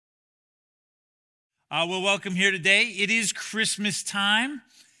Well, welcome here today. It is Christmas time,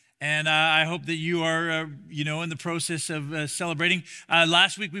 and I hope that you are, in the process of celebrating.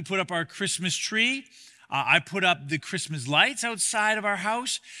 Last week we put up our Christmas tree. I put up the Christmas lights outside of our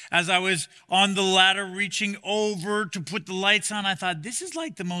house. As I was on the ladder reaching over to put the lights on, I thought, this is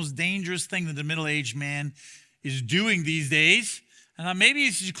like the most dangerous thing that the middle-aged man is doing these days. I thought maybe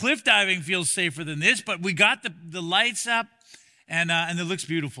cliff diving feels safer than this, but we got the lights up. And it looks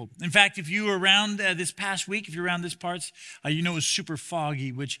beautiful. In fact, if you were around this past week, if you're around this parts, it was super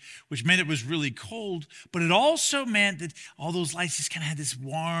foggy, which meant it was really cold. But it also meant that all those lights just kind of had this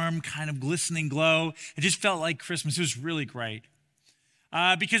warm, kind of glistening glow. It just felt like Christmas. It was really great.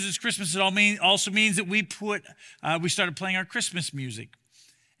 Because it's Christmas, it also means that we started playing our Christmas music.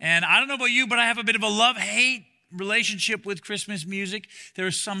 And I don't know about you, but I have a bit of a love-hate relationship with Christmas music. There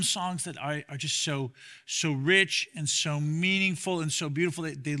are some songs that are just so rich and so meaningful and so beautiful.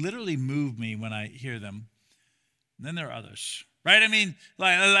 They literally move me when I hear them. And then there are others, right?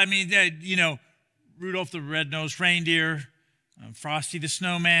 Rudolph the Red-Nosed Reindeer, Frosty the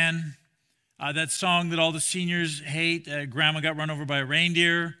Snowman, that song that all the seniors hate, Grandma Got Run Over by a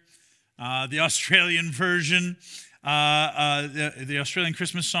Reindeer, the Australian version, the Australian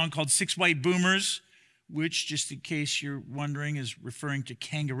Christmas song called Six White Boomers, which, just in case you're wondering, is referring to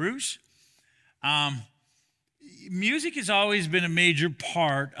kangaroos. Music has always been a major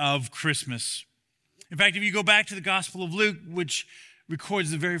part of Christmas. In fact, if you go back to the Gospel of Luke, which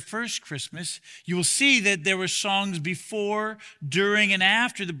records the very first Christmas, you will see that there were songs before, during, and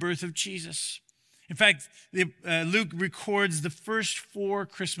after the birth of Jesus. In fact, Luke records the first 4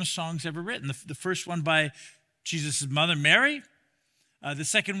 Christmas songs ever written. The first one by Jesus' mother, Mary. The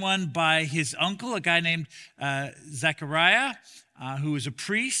second one by his uncle, a guy named Zechariah, who was a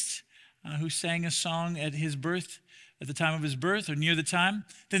priest, who sang a song at his birth, at the time of his birth, or near the time.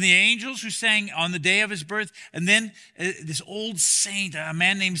 Then the angels, who sang on the day of his birth. And then this old saint, a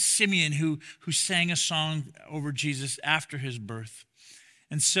man named Simeon, who sang a song over Jesus after his birth.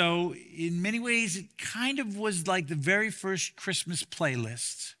 And so, in many ways, it kind of was like the very first Christmas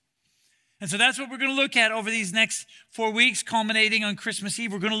playlist. And so that's what we're going to look at over these next 4 weeks, culminating on Christmas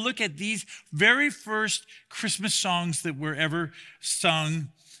Eve. We're going to look at these very first Christmas songs that were ever sung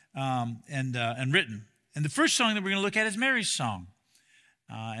and written. And the first song that we're going to look at is Mary's song.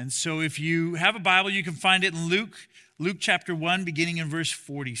 And so if you have a Bible, you can find it in Luke chapter 1, beginning in verse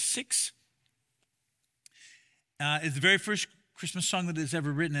 46. It's the very first Christmas song that is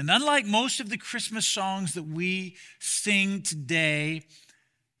ever written. And unlike most of the Christmas songs that we sing today,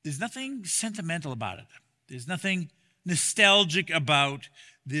 there's nothing sentimental about it. There's nothing nostalgic about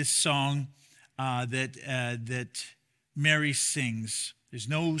this song that Mary sings. There's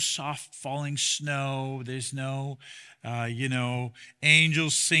no soft falling snow. There's no,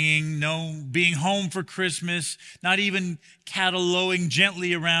 angels singing, no being home for Christmas, not even cattle lowing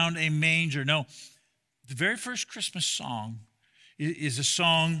gently around a manger. No, the very first Christmas song is a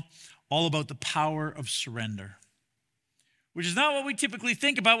song all about the power of surrender, which is not what we typically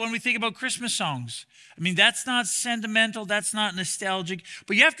think about when we think about Christmas songs. That's not sentimental, that's not nostalgic.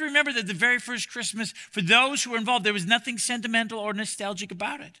 But you have to remember that the very first Christmas, for those who were involved, there was nothing sentimental or nostalgic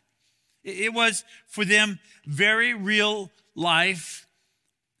about it. It was, for them, very real life.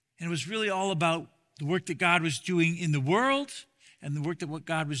 And it was really all about the work that God was doing in the world and the work that what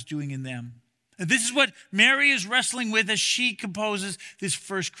God was doing in them. And this is what Mary is wrestling with as she composes this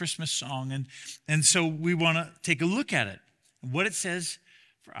first Christmas song. And so we want to take a look at it and what it says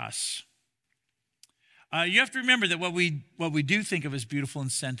for us. You have to remember that what we do think of as beautiful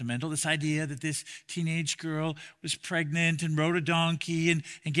and sentimental, this idea that this teenage girl was pregnant and rode a donkey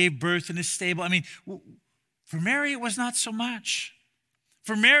and gave birth in a stable. For Mary, it was not so much.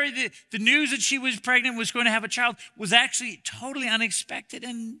 For Mary, the news that she was pregnant, was going to have a child, was actually totally unexpected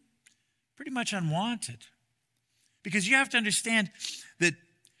and pretty much unwanted. Because you have to understand that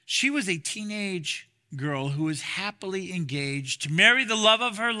she was a teenage girl who was happily engaged to marry the love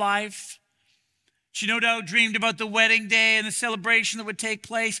of her life. She no doubt dreamed about the wedding day and the celebration that would take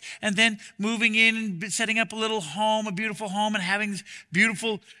place, and then moving in and setting up a little home, a beautiful home, and having this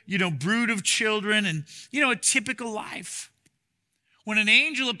beautiful, brood of children and, a typical life. When an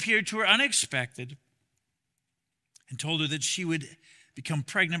angel appeared to her unexpected and told her that she would become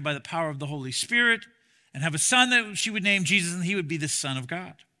pregnant by the power of the Holy Spirit and have a son that she would name Jesus, and he would be the Son of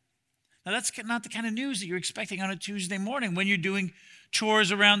God. Now, that's not the kind of news that you're expecting on a Tuesday morning when you're doing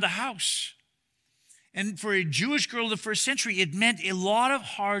chores around the house. And for a Jewish girl of the first century, it meant a lot of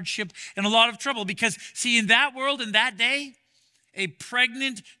hardship and a lot of trouble. Because, see, in that world, in that day, a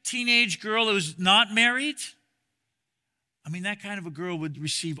pregnant teenage girl who was not married I mean, that kind of a girl would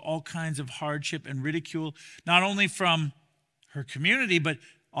receive all kinds of hardship and ridicule, not only from her community, but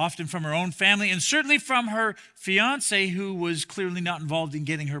often from her own family, and certainly from her fiance, who was clearly not involved in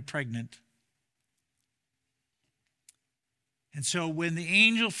getting her pregnant. And so when the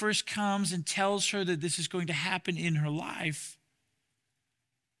angel first comes and tells her that this is going to happen in her life,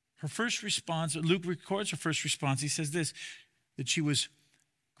 her first response, Luke records her first response. He says this, that she was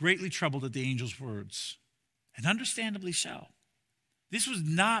greatly troubled at the angel's words, and understandably so. This was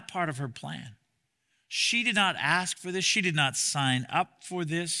not part of her plan. She did not ask for this. She did not sign up for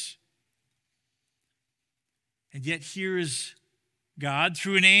this. And yet here is God,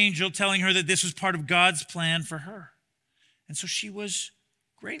 through an angel, telling her that this was part of God's plan for her. And so she was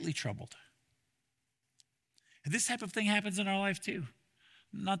greatly troubled. And this type of thing happens in our life too.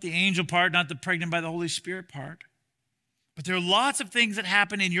 Not the angel part, not the pregnant by the Holy Spirit part. But there are lots of things that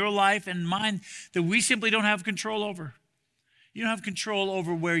happen in your life and mine that we simply don't have control over. You don't have control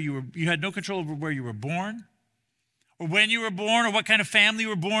over you had no control over where you were born, or when you were born, or what kind of family you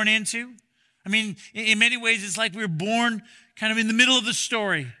were born into. I mean, in many ways, it's like we were born kind of in the middle of the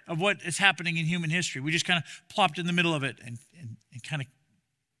story of what is happening in human history. We just kind of plopped in the middle of it and kind of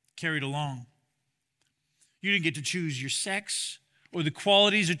carried along. You didn't get to choose your sex or the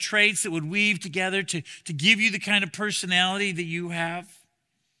qualities or traits that would weave together to give you the kind of personality that you have.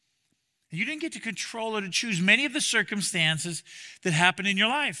 You didn't get to control or to choose many of the circumstances that happen in your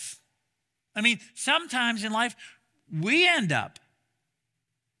life. I mean, sometimes in life, we end up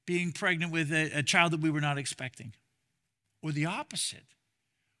being pregnant with a child that we were not expecting. Or the opposite.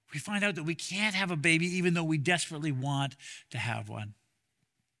 We find out that we can't have a baby even though we desperately want to have one.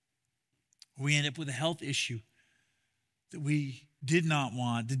 We end up with a health issue that we did not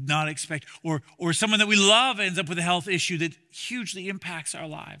want, did not expect. Or someone that we love ends up with a health issue that hugely impacts our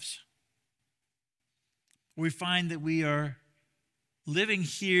lives. We find that we are living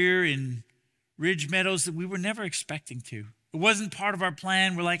here in Ridge Meadows that we were never expecting to. It wasn't part of our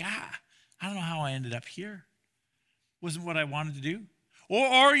plan. We're like, I don't know how I ended up here. Wasn't what I wanted to do.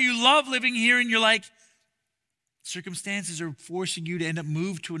 Or you love living here and you're like, circumstances are forcing you to end up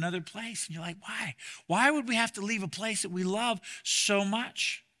move to another place. And you're like, why? Why would we have to leave a place that we love so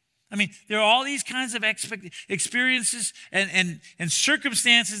much? I mean, there are all these kinds of experiences and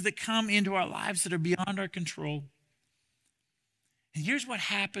circumstances that come into our lives that are beyond our control. And here's what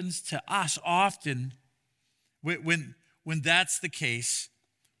happens to us often when that's the case.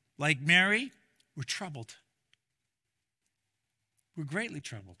 Like Mary, we're troubled. We're greatly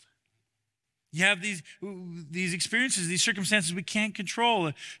troubled. You have these experiences, these circumstances we can't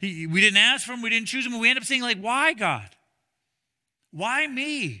control. We didn't ask for them, we didn't choose them, and we end up saying, like, why, God? Why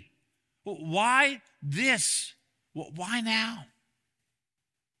me? Why this? Why now?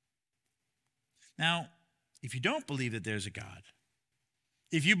 Now, if you don't believe that there's a God,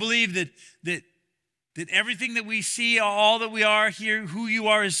 if you believe that everything that we see, all that we are here, who you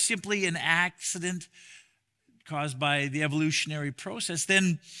are is simply an accident caused by the evolutionary process,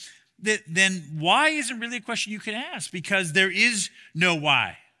 then why isn't really a question you can ask, because there is no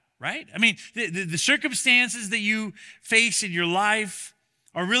why, right? I mean, the circumstances that you face in your life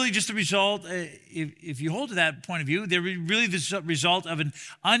are really just the result, if you hold to that point of view, they're really the result of an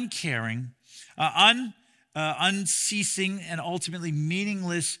uncaring, unceasing, and ultimately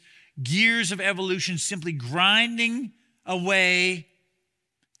meaningless gears of evolution simply grinding away,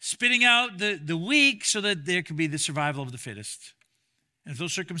 spitting out the weak so that there could be the survival of the fittest. And if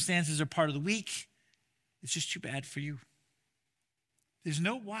those circumstances are part of the weak, it's just too bad for you. There's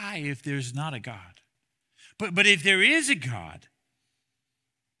no why if there's not a God. But if there is a God,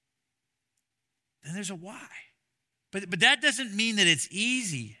 then there's a why. But that doesn't mean that it's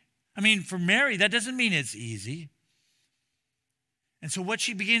easy. I mean, for Mary, that doesn't mean it's easy. And so what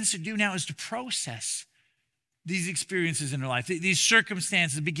she begins to do now is to process these experiences in her life, these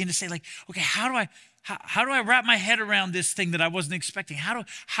circumstances, begin to say, like, okay, how do I wrap my head around this thing that I wasn't expecting?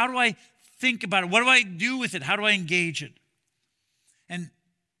 How do I think about it? What do I do with it? How do I engage it? And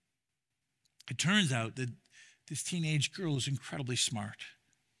it turns out that this teenage girl is incredibly smart.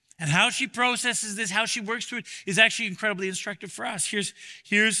 And how she processes this, how she works through it, is actually incredibly instructive for us.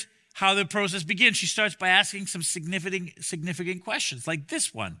 Here's how the process begins. She starts by asking some significant questions, like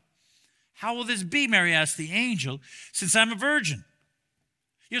this one. How will this be, Mary asked the angel, since I'm a virgin?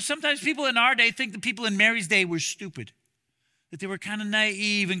 You know, sometimes people in our day think the people in Mary's day were stupid, that they were kind of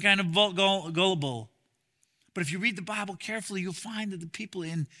naive and kind of gullible. But if you read the Bible carefully, you'll find that the people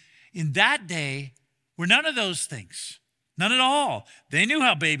in that day were none of those things. None at all. They knew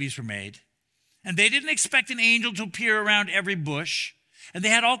how babies were made. And they didn't expect an angel to appear around every bush. And they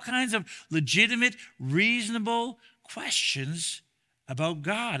had all kinds of legitimate, reasonable questions about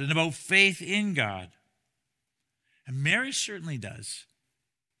God and about faith in God. And Mary certainly does.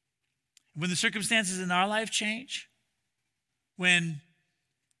 When the circumstances in our life change, when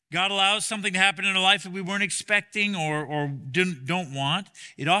God allows something to happen in our life that we weren't expecting or don't want,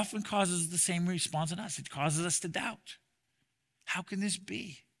 it often causes the same response in us. It causes us to doubt. How can this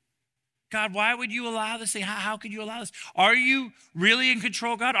be? God, why would you allow this thing? How could you allow this? Are you really in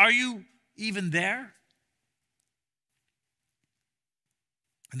control, God? Are you even there?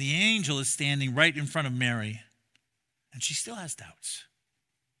 And the angel is standing right in front of Mary, and she still has doubts.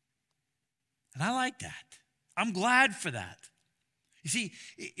 And I like that. I'm glad for that. You see,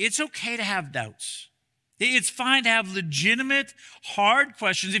 it's okay to have doubts. It's fine to have legitimate, hard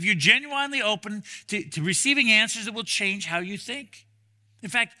questions if you're genuinely open to receiving answers that will change how you think. In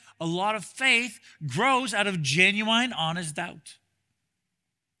fact, a lot of faith grows out of genuine, honest doubt.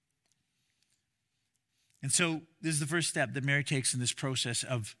 And so this is the first step that Mary takes in this process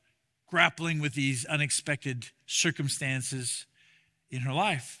of grappling with these unexpected circumstances in her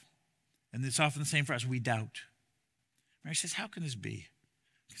life. And it's often the same for us. We doubt. Mary says, how can this be?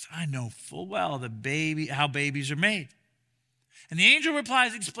 Because I know full well how babies are made. And the angel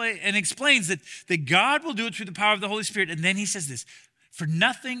replies and explains that God will do it through the power of the Holy Spirit. And then he says this, for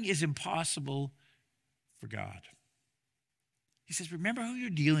nothing is impossible for God. He says, remember who you're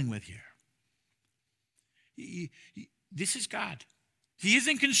dealing with here. This is God. He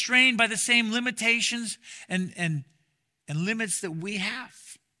isn't constrained by the same limitations and limits that we have.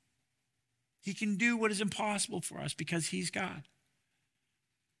 He can do what is impossible for us because he's God.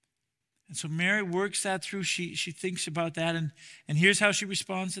 And so Mary works that through. She thinks about that, and here's how she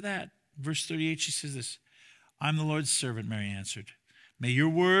responds to that. Verse 38, she says this, I'm the Lord's servant, Mary answered. May your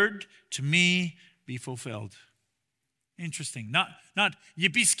word to me be fulfilled. Interesting. Not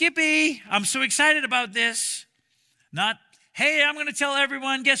yippee skippy, I'm so excited about this. Not, hey, I'm going to tell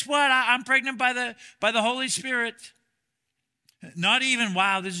everyone, guess what? I'm pregnant by the Holy Spirit. Not even,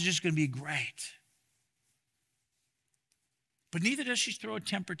 wow, this is just going to be great. But neither does she throw a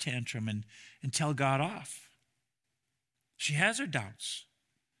temper tantrum and tell God off. She has her doubts.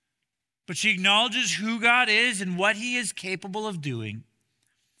 But she acknowledges who God is and what he is capable of doing.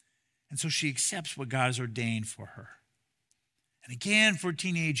 And so she accepts what God has ordained for her. And again, for a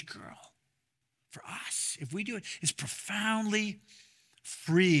teenage girl, for us, if we do it, it's profoundly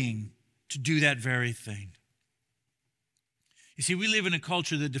freeing to do that very thing. You see, we live in a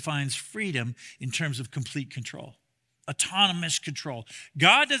culture that defines freedom in terms of complete control, autonomous control.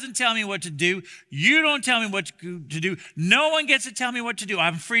 God doesn't tell me what to do. You don't tell me what to do. No one gets to tell me what to do.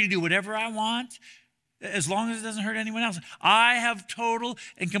 I'm free to do whatever I want as long as it doesn't hurt anyone else. I have total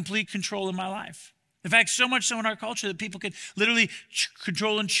and complete control in my life. In fact, so much so in our culture that people can literally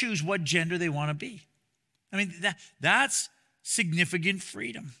control and choose what gender they want to be. I mean, that's significant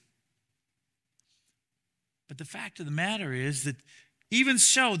freedom. But the fact of the matter is that even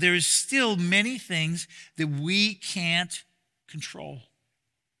so, there is still many things that we can't control.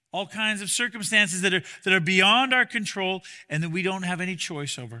 All kinds of circumstances that are beyond our control and that we don't have any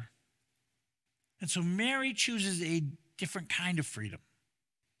choice over. And so Mary chooses a different kind of freedom.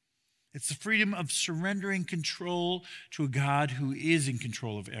 It's the freedom of surrendering control to a God who is in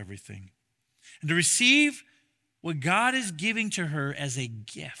control of everything. And to receive what God is giving to her as a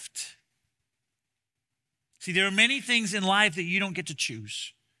gift. See, there are many things in life that you don't get to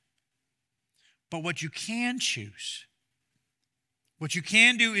choose. But what you can choose, what you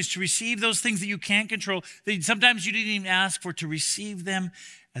can do is to receive those things that you can't control, that sometimes you didn't even ask for, to receive them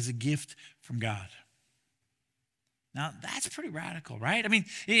as a gift from God. Now, that's pretty radical, right? I mean,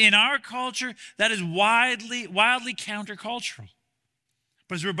 in our culture, that is wildly countercultural.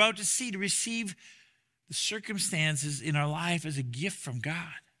 But as we're about to see, to receive the circumstances in our life as a gift from God,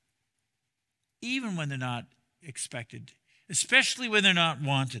 even when they're not expected, especially when they're not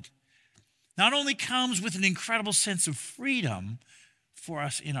wanted, not only comes with an incredible sense of freedom for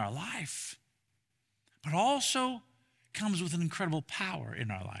us in our life, but also comes with an incredible power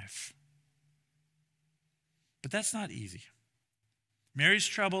in our life. But that's not easy. Mary's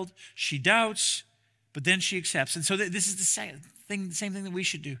troubled, she doubts, but then she accepts. And so this is the same thing that we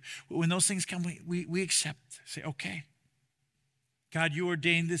should do. When those things come, we accept. Say, okay, God, you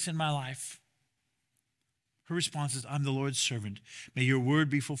ordained this in my life. Her response is, I'm the Lord's servant. May your word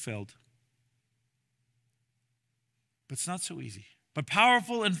be fulfilled. But it's not so easy, but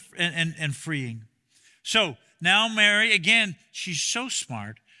powerful and freeing. So now Mary, again, she's so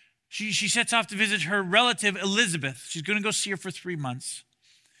smart. She sets off to visit her relative, Elizabeth. She's going to go see her for 3 months.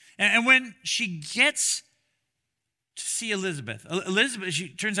 And when she gets to see Elizabeth,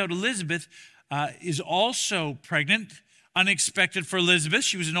 turns out Elizabeth is also pregnant, unexpected for Elizabeth.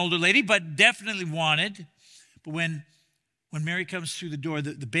 She was an older lady, but definitely wanted. But when Mary comes through the door,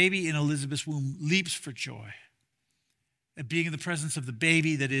 the baby in Elizabeth's womb leaps for joy at being in the presence of the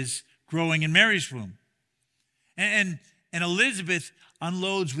baby that is growing in Mary's womb. And Elizabeth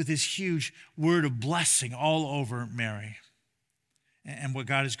unloads with this huge word of blessing all over Mary and what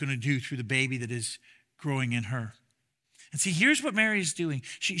God is going to do through the baby that is growing in her. And see, here's what Mary is doing.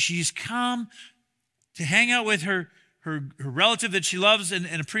 She's come to hang out with her relative that she loves and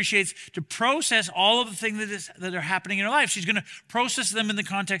appreciates, to process all of the things that are happening in her life. She's going to process them in the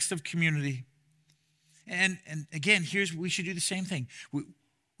context of community. And again, we should do the same thing.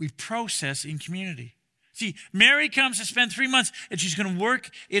 We process in community. See, Mary comes to spend 3 months, and she's going to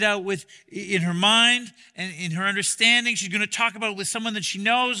work it out in her mind and in her understanding. She's going to talk about it with someone that she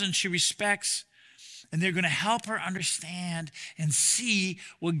knows and she respects. And they're going to help her understand and see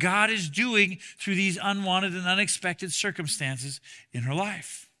what God is doing through these unwanted and unexpected circumstances in her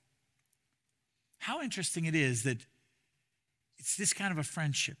life. How interesting it is that it's this kind of a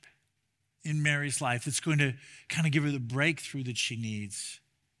friendship in Mary's life that's going to kind of give her the breakthrough that she needs.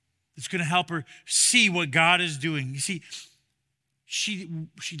 It's going to help her see what God is doing. You see, she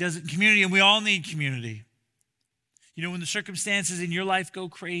does it in community, and we all need community. You know, when the circumstances in your life go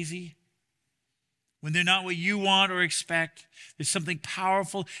crazy, when they're not what you want or expect, there's something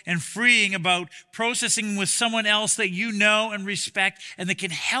powerful and freeing about processing with someone else that you know and respect and that can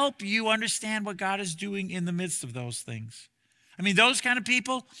help you understand what God is doing in the midst of those things. I mean, those kind of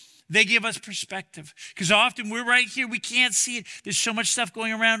people, they give us perspective. Because often we're right here, we can't see it. There's so much stuff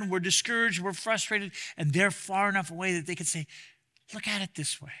going around, and we're discouraged, we're frustrated, and they're far enough away that they can say, look at it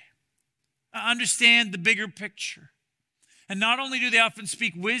this way. Understand the bigger picture. And not only do they often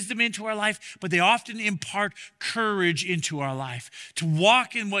speak wisdom into our life, but they often impart courage into our life to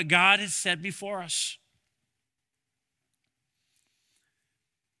walk in what God has set before us.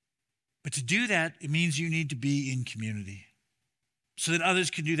 But to do that, it means you need to be in community so that others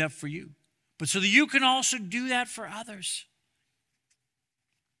can do that for you, but so that you can also do that for others.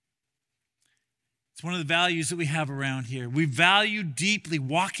 It's one of the values that we have around here. We value deeply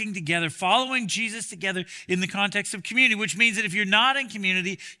walking together, following Jesus together in the context of community, which means that if you're not in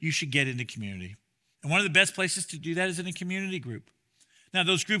community, you should get into community. And one of the best places to do that is in a community group. Now,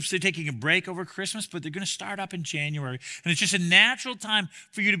 those groups, they're taking a break over Christmas, but they're going to start up in January. And it's just a natural time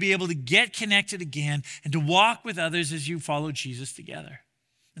for you to be able to get connected again and to walk with others as you follow Jesus together.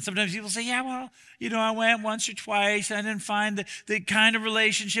 And sometimes people say, yeah, well, I went once or twice. I didn't find the kind of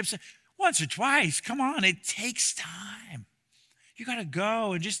relationships. Once or twice, come on, it takes time. You got to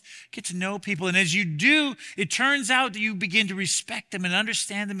go and just get to know people. And as you do, it turns out that you begin to respect them and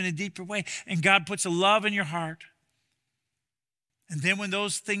understand them in a deeper way. And God puts a love in your heart. And then when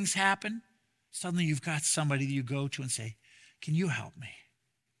those things happen, suddenly you've got somebody that you go to and say, can you help me?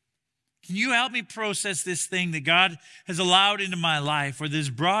 Can you help me process this thing that God has allowed into my life or that is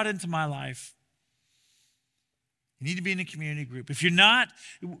brought into my life? You need to be in a community group. If you're not,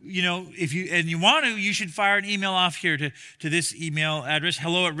 if you want to, you should fire an email off here to this email address,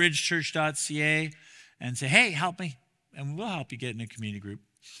 hello@ridgechurch.ca, and say, hey, help me, and we'll help you get in a community group.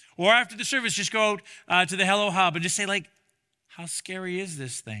 Or after the service, just go to the Hello Hub and just say, how scary is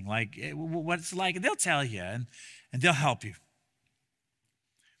this thing? What it's like? And they'll tell you, and they'll help you.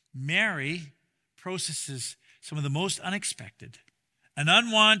 Mary processes some of the most unexpected and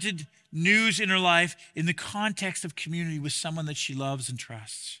unwanted news in her life in the context of community with someone that she loves and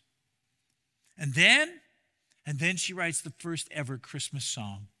trusts. And then she writes the first ever Christmas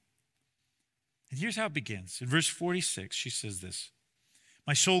song. And here's how it begins. In verse 46, she says this: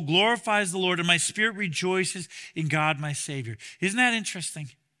 my soul glorifies the Lord, and my spirit rejoices in God my Savior. Isn't that interesting?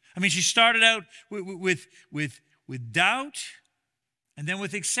 I mean, she started out with doubt, and then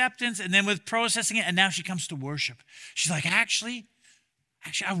with acceptance, and then with processing it, and now she comes to worship. She's like, Actually,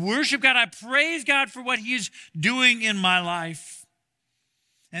 I worship God. I praise God for what he is doing in my life.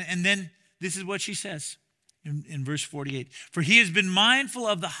 And then this is what she says in verse 48. For he has been mindful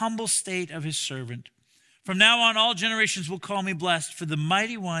of the humble state of his servant. From now on, all generations will call me blessed, for the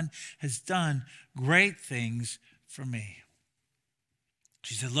mighty one has done great things for me.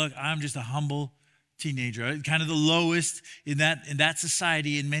 She said, look, I'm just a humble teenager, kind of the lowest in that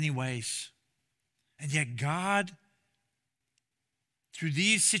society in many ways. And yet God, through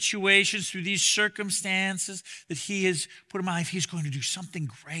these situations, through these circumstances that he has put in my life, he's going to do something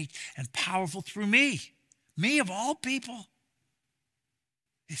great and powerful through me of all people.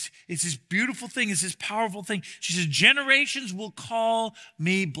 It's this beautiful thing. It's this powerful thing. She says, generations will call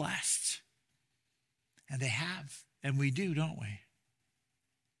me blessed. And they have, and we do, don't we?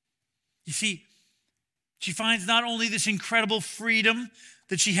 You see, She finds not only this incredible freedom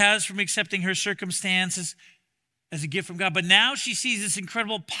that she has from accepting her circumstances as a gift from God, but now she sees this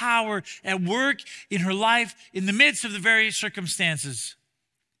incredible power at work in her life in the midst of the very circumstances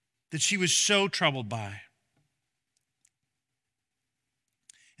that she was so troubled by.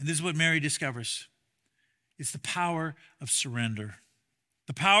 And this is what Mary discovers. It's the power of surrender.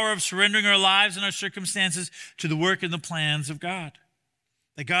 The power of surrendering our lives and our circumstances to the work and the plans of God.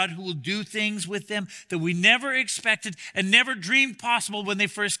 The God who will do things with them that we never expected and never dreamed possible when they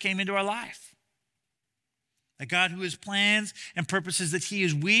first came into our life. A God who has plans and purposes that he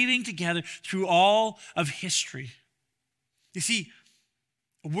is weaving together through all of history. You see,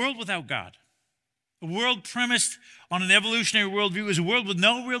 a world without God, a world premised on an evolutionary worldview, is a world with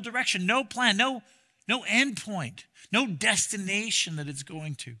no real direction, no plan, no end point, no destination that it's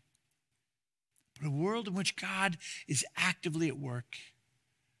going to. But a world in which God is actively at work.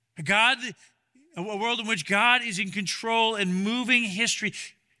 A world in which God is in control and moving history,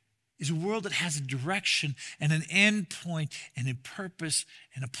 is a world that has a direction and an end point and a purpose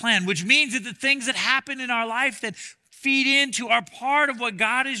and a plan, which means that the things that happen in our life that feed into are part of what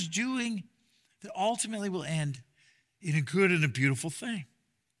God is doing that ultimately will end in a good and a beautiful thing.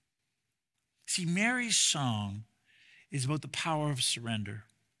 See, Mary's song is about the power of surrender.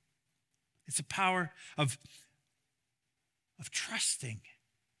 It's a power of trusting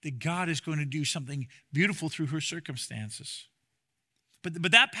that God is going to do something beautiful through her circumstances.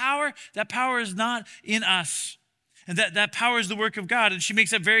 But that power is not in us. And that power is the work of God. And she makes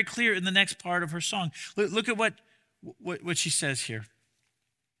that very clear in the next part of her song. Look at what she says here.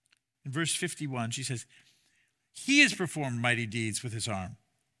 In verse 51, she says, he has performed mighty deeds with his arm.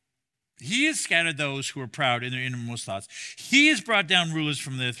 He has scattered those who are proud in their innermost thoughts. He has brought down rulers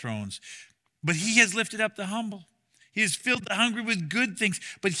from their thrones, but he has lifted up the humble. He has filled the hungry with good things,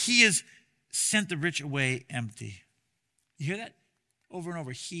 but he has sent the rich away empty. You hear that? Over and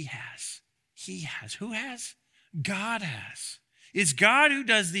over. He has. He has. Who has? God has. It's God who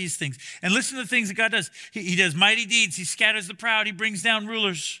does these things. And listen to the things that God does. He does mighty deeds. He scatters the proud. He brings down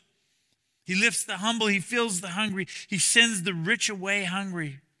rulers. He lifts the humble. He fills the hungry. He sends the rich away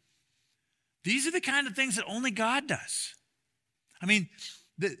hungry. These are the kind of things that only God does. I mean,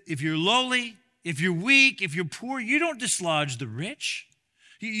 if you're lowly, if you're weak, if you're poor, you don't dislodge the rich.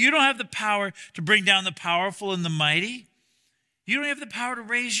 You don't have the power to bring down the powerful and the mighty. You don't have the power to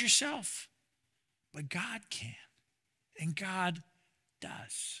raise yourself. But God can, and God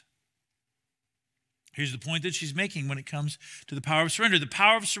does. Here's the point that she's making when it comes to the power of surrender. The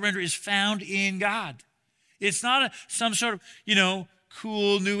power of surrender is found in God. It's not some sort of,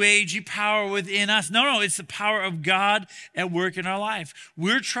 cool, new agey power within us. No, it's the power of God at work in our life.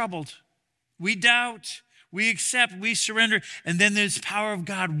 We're troubled. We doubt. We accept. We surrender. And then this power of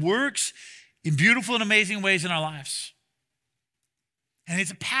God works in beautiful and amazing ways in our lives. And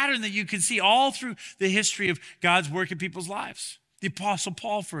it's a pattern that you can see all through the history of God's work in people's lives. The Apostle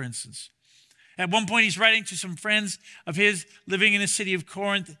Paul, for instance. At one point, he's writing to some friends of his living in the city of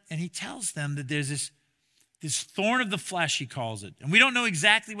Corinth, and he tells them that there's this thorn of the flesh, he calls it. And we don't know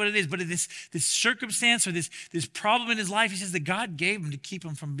exactly what it is, but this circumstance or this problem in his life, he says that God gave him to keep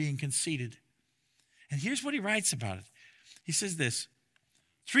him from being conceited. And here's what he writes about it. He says this,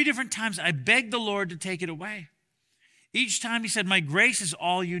 3 different times I begged the Lord to take it away. Each time he said, my grace is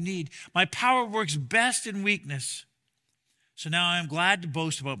all you need. My power works best in weakness. So now I am glad to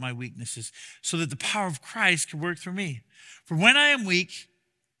boast about my weaknesses so that the power of Christ can work through me. For when I am weak,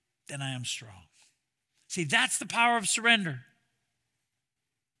 then I am strong. See, that's the power of surrender.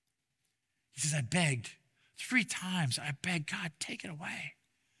 He says, I begged 3 times. I begged God, take it away.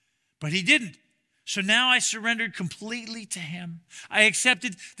 But he didn't. So now I surrendered completely to him. I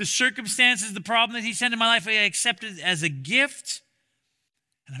accepted the circumstances, the problem that he sent in my life. I accepted it as a gift.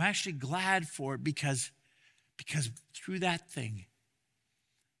 And I'm actually glad for it because through that thing,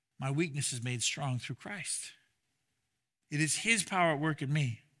 my weakness is made strong through Christ. It is his power at work in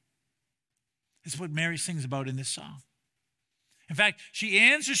me. It's what Mary sings about in this song. In fact, she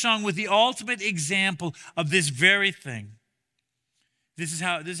ends her song with the ultimate example of this very thing. This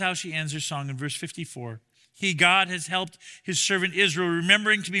is how she ends her song in verse 54. He, God, has helped his servant Israel,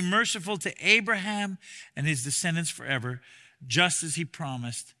 remembering to be merciful to Abraham and his descendants forever, just as he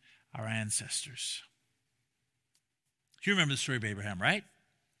promised our ancestors. You remember the story of Abraham, right?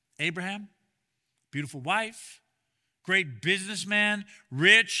 Abraham, beautiful wife, great businessman,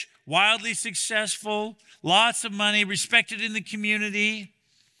 rich, wildly successful, lots of money, respected in the community.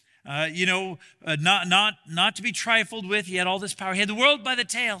 Not to be trifled with. He had all this power. He had the world by the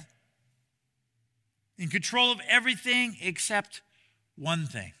tail, in control of everything except one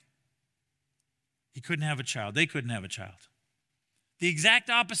thing. He couldn't have a child. They couldn't have a child. The exact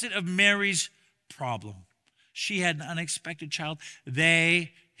opposite of Mary's problem. She had an unexpected child.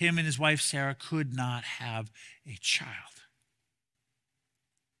 Him and his wife Sarah, could not have a child.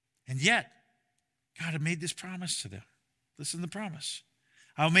 And yet, God had made this promise to them. Listen to the promise.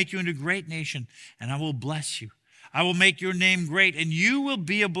 I will make you into a great nation, and I will bless you. I will make your name great, and you will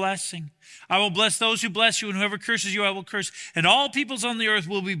be a blessing. I will bless those who bless you, and whoever curses you, I will curse. And all peoples on the earth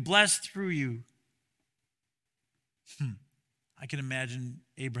will be blessed through you. I can imagine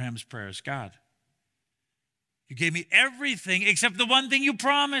Abraham's prayers. God, you gave me everything except the one thing you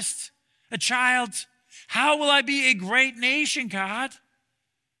promised, a child. How will I be a great nation, God,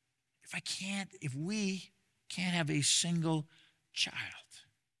 if we can't have a single child?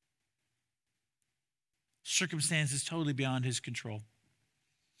 Circumstances totally beyond his control.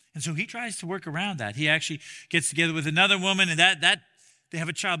 And so he tries to work around that. He actually gets together with another woman, and that they have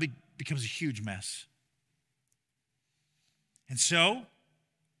a child becomes a huge mess. And so,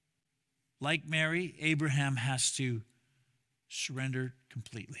 like Mary, Abraham has to surrender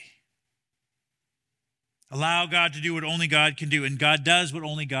completely. Allow God to do what only God can do. And God does what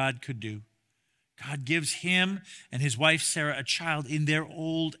only God could do. God gives him and his wife Sarah a child in their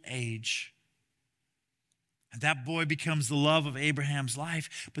old age. And that boy becomes the love of Abraham's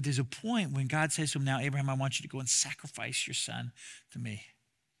life. But there's a point when God says to him, now, Abraham, I want you to go and sacrifice your son to me.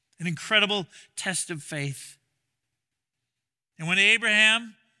 An incredible test of faith. And when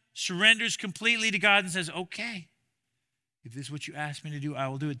Abraham surrenders completely to God and says, okay, if this is what you asked me to do, I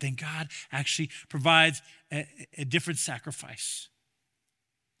will do it, then God actually provides a different sacrifice.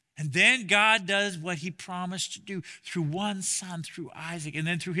 And then God does what he promised to do through one son, through Isaac, and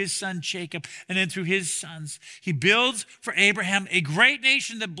then through his son Jacob, and then through his sons. He builds for Abraham a great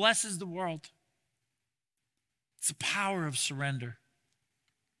nation that blesses the world. It's the power of surrender.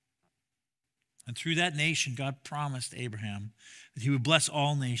 And through that nation, God promised Abraham that he would bless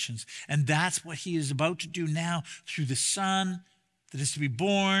all nations. And that's what he is about to do now through the son that is to be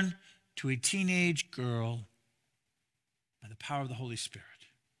born to a teenage girl by the power of the Holy Spirit.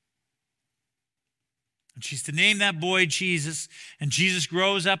 And she's to name that boy Jesus. And Jesus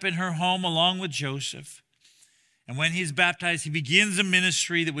grows up in her home along with Joseph. And when he's baptized, he begins a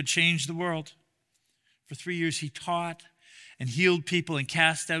ministry that would change the world. For 3 years, he taught and healed people and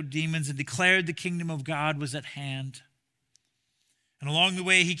cast out demons and declared the kingdom of God was at hand. And along the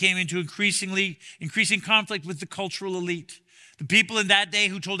way, he came into increasing conflict with the cultural elite. The people in that day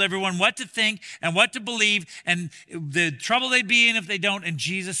who told everyone what to think and what to believe and the trouble they'd be in if they don't. And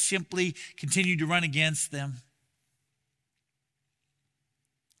Jesus simply continued to run against them.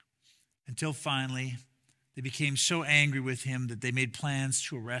 Until finally, they became so angry with him that they made plans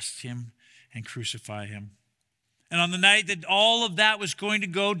to arrest him and crucify him. And on the night that all of that was going to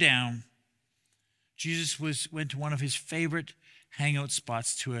go down, Jesus went to one of his favorite hangout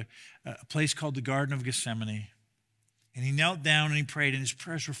spots, to a place called the Garden of Gethsemane. And he knelt down and he prayed, and his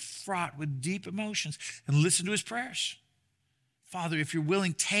prayers were fraught with deep emotions. And listen to his prayers. Father, if you're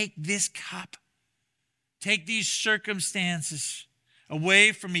willing, take this cup. Take these circumstances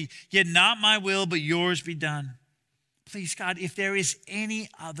away from me. Yet not my will, but yours be done. Please, God, if there is any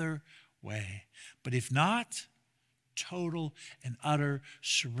other way. But if not, total and utter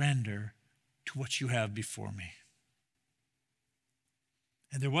surrender to what you have before me.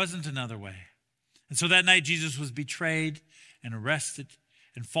 And there wasn't another way. And so that night Jesus was betrayed and arrested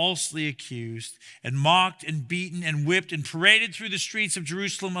and falsely accused and mocked and beaten and whipped and paraded through the streets of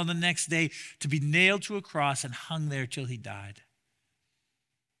Jerusalem on the next day to be nailed to a cross and hung there till he died.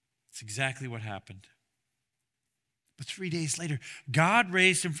 It's exactly what happened. But 3 days later, God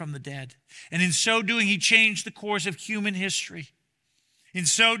raised him from the dead. And in so doing, he changed the course of human history. In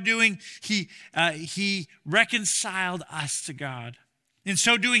so doing, he reconciled us to God. In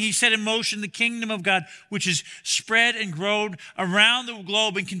so doing, he set in motion the kingdom of God, which is spread and grown around the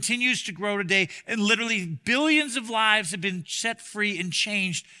globe and continues to grow today. And literally billions of lives have been set free and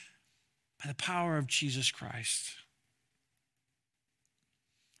changed by the power of Jesus Christ.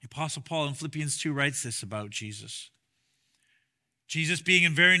 The Apostle Paul in Philippians 2 writes this about Jesus. Jesus, being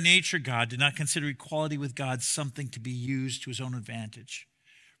in very nature God, did not consider equality with God something to be used to his own advantage.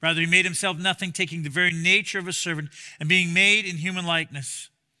 Rather, he made himself nothing, taking the very nature of a servant and being made in human likeness.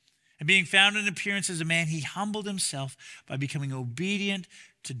 And being found in appearance as a man, he humbled himself by becoming obedient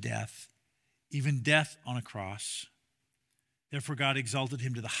to death, even death on a cross. Therefore, God exalted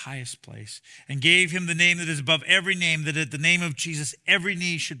him to the highest place and gave him the name that is above every name, that at the name of Jesus every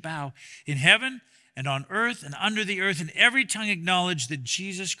knee should bow in heaven and on earth and under the earth, and every tongue acknowledge that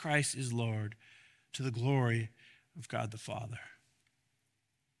Jesus Christ is Lord, to the glory of God the Father.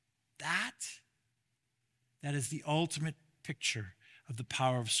 That That is the ultimate picture of the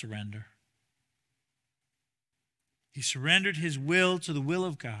power of surrender. He surrendered his will to the will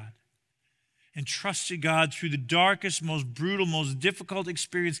of God and trusted God through the darkest, most brutal, most difficult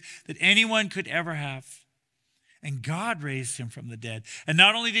experience that anyone could ever have. And God raised him from the dead. And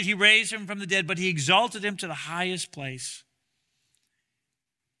not only did he raise him from the dead, but he exalted him to the highest place.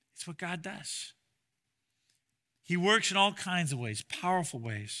 It's what God does. He works in all kinds of ways, powerful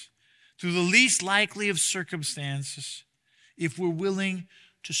ways, through the least likely of circumstances, if we're willing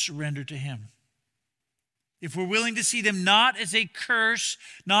to surrender to him. If we're willing to see them not as a curse,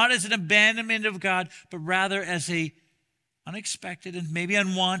 not as an abandonment of God, but rather as a unexpected and maybe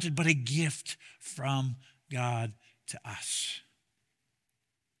unwanted, but a gift from God to us.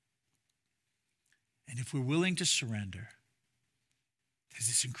 And if we're willing to surrender, there's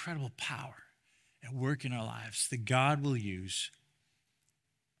this incredible power at work in our lives that God will use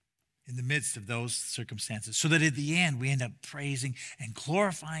in the midst of those circumstances, so that at the end we end up praising and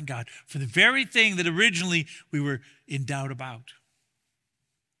glorifying God for the very thing that originally we were in doubt about.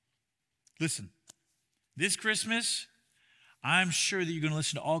 Listen, this Christmas, I'm sure that you're going to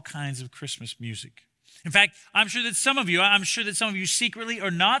listen to all kinds of Christmas music. In fact, I'm sure that some of you secretly or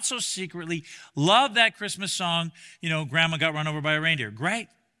not so secretly love that Christmas song, Grandma Got Run Over by a Reindeer. Great,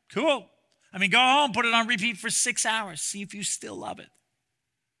 cool. Go home, put it on repeat for 6 hours. See if you still love it.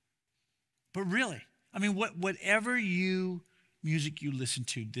 But really, whatever music you listen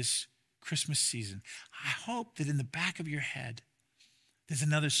to this Christmas season, I hope that in the back of your head, there's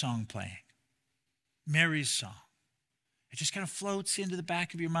another song playing. Mary's song. It just kind of floats into the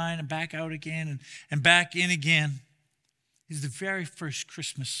back of your mind and back out again and back in again. It's the very first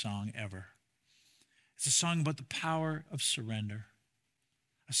Christmas song ever. It's a song about the power of surrender.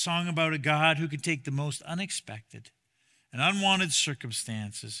 A song about a God who can take the most unexpected and unwanted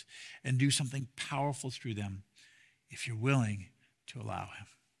circumstances and do something powerful through them if you're willing to allow him.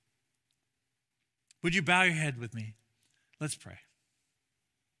 Would you bow your head with me? Let's pray.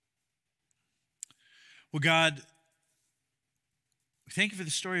 Well, God, we thank you for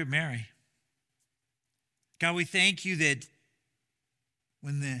the story of Mary. God, we thank you that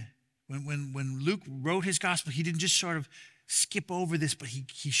when Luke wrote his gospel, he didn't just sort of skip over this, but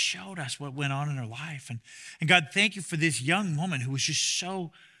he showed us what went on in her life. And God, thank you for this young woman who was just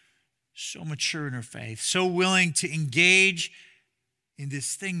so mature in her faith, so willing to engage in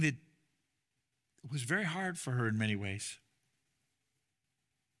this thing that was very hard for her in many ways.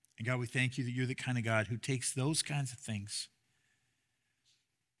 And God, we thank you that you're the kind of God who takes those kinds of things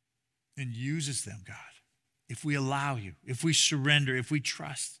and uses them, God. If we allow you, if we surrender, if we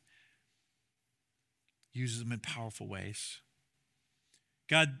trust, uses them in powerful ways.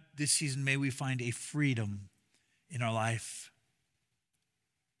 God, this season, may we find a freedom in our life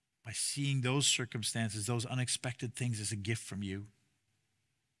by seeing those circumstances, those unexpected things as a gift from you.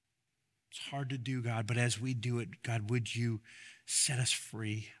 It's hard to do, God, but as we do it, God, would you set us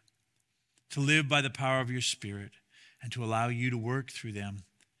free to live by the power of your Spirit and to allow you to work through them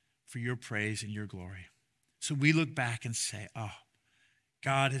for your praise and your glory. So we look back and say, oh,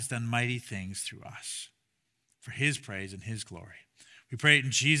 God has done mighty things through us for his praise and his glory. We pray it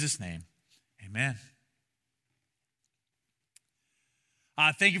in Jesus' name. Amen.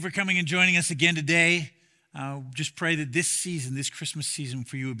 Thank you for coming and joining us again today. Just pray that this season, this Christmas season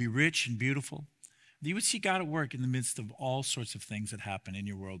for you would be rich and beautiful. That you would see God at work in the midst of all sorts of things that happen in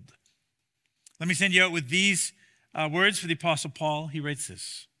your world. Let me send you out with these words for the Apostle Paul. He writes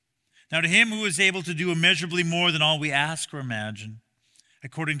this. Now to him who is able to do immeasurably more than all we ask or imagine,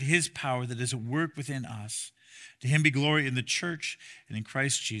 according to his power that is at work within us, to him be glory in the church and in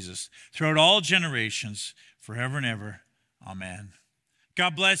Christ Jesus, throughout all generations, forever and ever. Amen.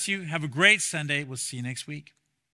 God bless you. Have a great Sunday. We'll see you next week.